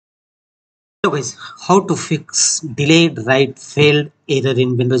Hello guys, how to fix delayed write failed error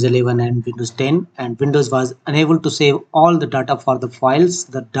in Windows 11 and Windows 10, and Windows was unable to save all the data for the files.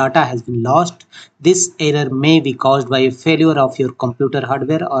 The data has been lost. This error may be caused by a failure of your computer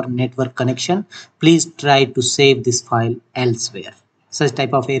hardware or network connection. Please try to save this file elsewhere. Such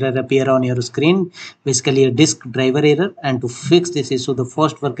type of error appear on your screen, basically a disk driver error, and to fix this issue the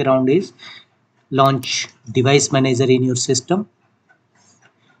first workaround is launch device manager in your system.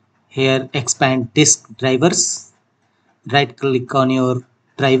 Here expand disk drivers, right click on your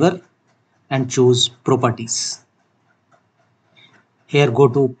driver and choose properties. Here go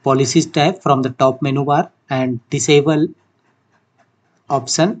to policies tab from the top menu bar and disable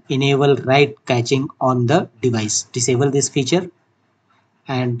option enable write caching on the device. Disable this feature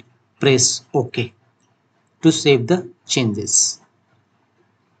and press OK to save the changes.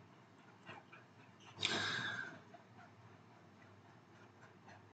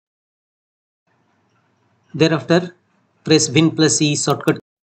 Thereafter press Win+E shortcut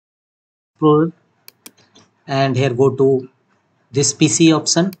explorer and here go to this PC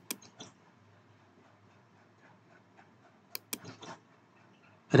option.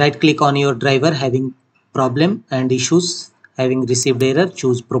 Right click on your driver having problem and issues, having received error,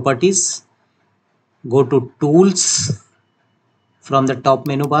 choose properties, go to tools from the top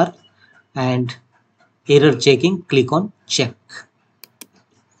menu bar and error checking, click on check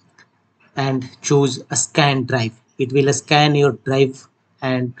and choose a scan drive. It will scan your drive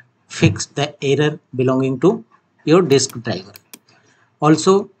and fix the error belonging to your disk driver.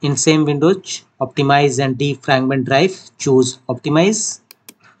 Also in same Windows, optimize and defragment drive, choose optimize,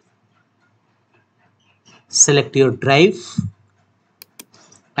 select your drive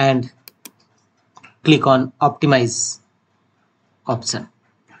and click on optimize option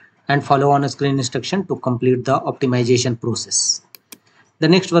and follow on screen instruction to complete the optimization process. The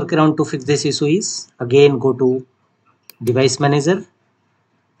next workaround to fix this issue is again go to device manager,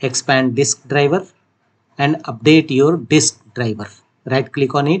 expand disk driver and update your disk driver. Right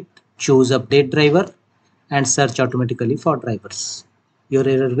click on it, choose update driver and search automatically for drivers. Your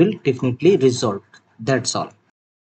error will definitely resolve. That's all.